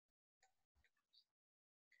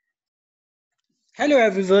Hello,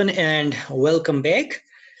 everyone, and welcome back.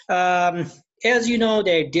 Um, as you know,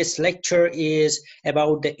 that this lecture is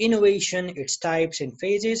about the innovation, its types and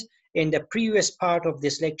phases. In the previous part of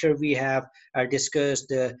this lecture, we have discussed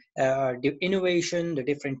the innovation, the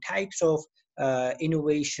different types of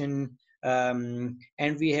innovation,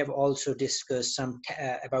 and we have also discussed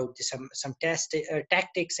about some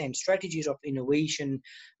tactics and strategies of innovation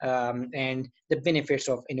and the benefits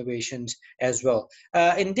of innovations as well.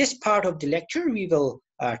 In this part of the lecture, we will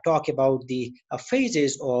talk about the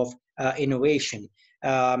phases of innovation.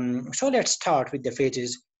 So let's start with the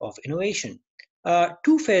phases of innovation.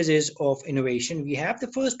 Two phases of innovation we have.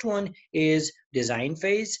 The first one is design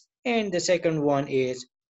phase, and the second one is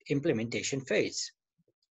implementation phase.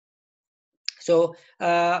 So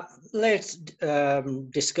let's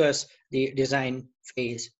discuss the design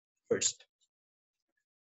phase first.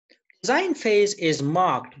 Design phase is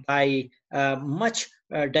marked by much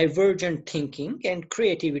divergent thinking and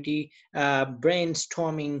creativity,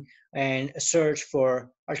 brainstorming, and search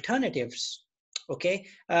for alternatives. Okay,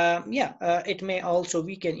 it may also,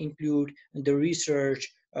 we can include the research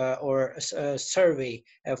or a survey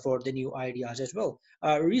for the new ideas as well.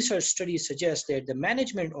 Research studies suggest that the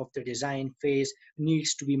management of the design phase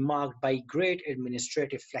needs to be marked by great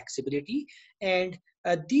administrative flexibility, and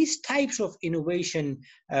these types of innovation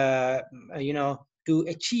to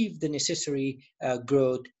achieve the necessary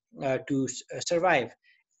growth to survive.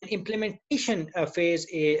 Implementation phase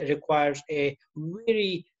requires a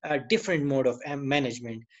very different mode of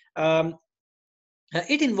management.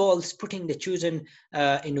 It involves putting the chosen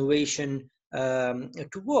innovation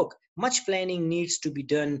to work. Much planning needs to be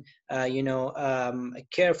done,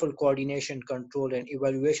 careful coordination, control, and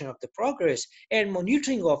evaluation of the progress, and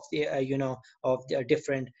monitoring of the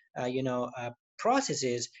different,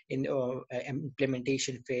 processes in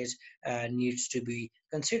implementation phase needs to be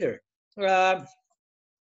considered. Uh,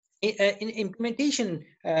 in implementation,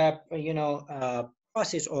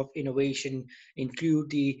 process of innovation include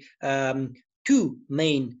the two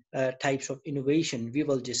main types of innovation we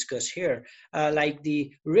will discuss here, like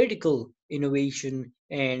the radical innovation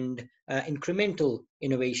and incremental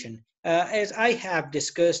innovation. As I have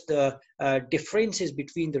discussed the differences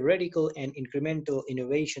between the radical and incremental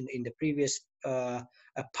innovation in the previous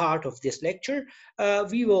part of this lecture,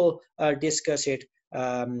 we will discuss it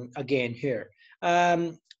again here.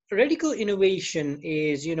 Um, Radical innovation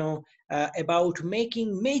is, about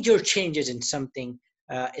making major changes in something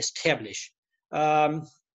established. Um,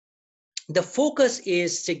 the focus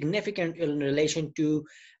is significant in relation to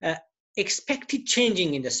uh, expected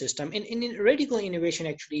changing in the system. In radical innovation,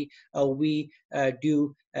 actually, we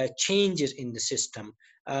do changes in the system.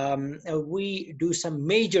 We do some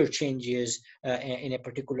major changes in a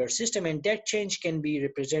particular system, and that change can be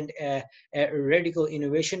represent a radical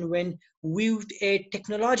innovation when viewed at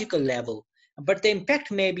technological level. But the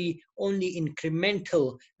impact may be only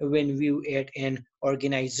incremental when viewed at an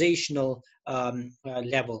organizational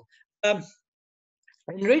level. Um,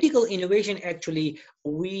 in radical innovation, actually,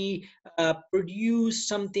 we produce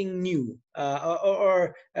something new,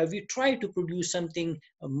 or we try to produce something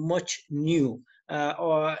much new,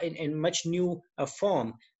 or in much new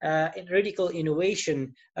form. In radical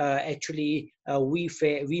innovation, actually, we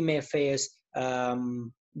may face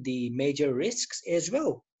the major risks as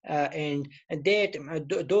well. And that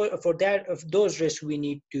for that of those risks we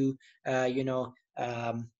need to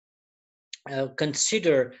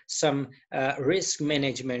consider some risk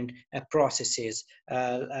management processes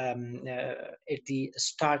at the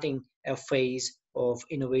starting phase of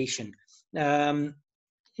innovation. Um,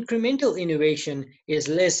 Incremental innovation is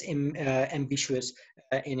less ambitious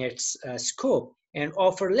in its scope and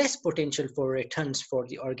offer less potential for returns for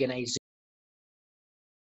the organization.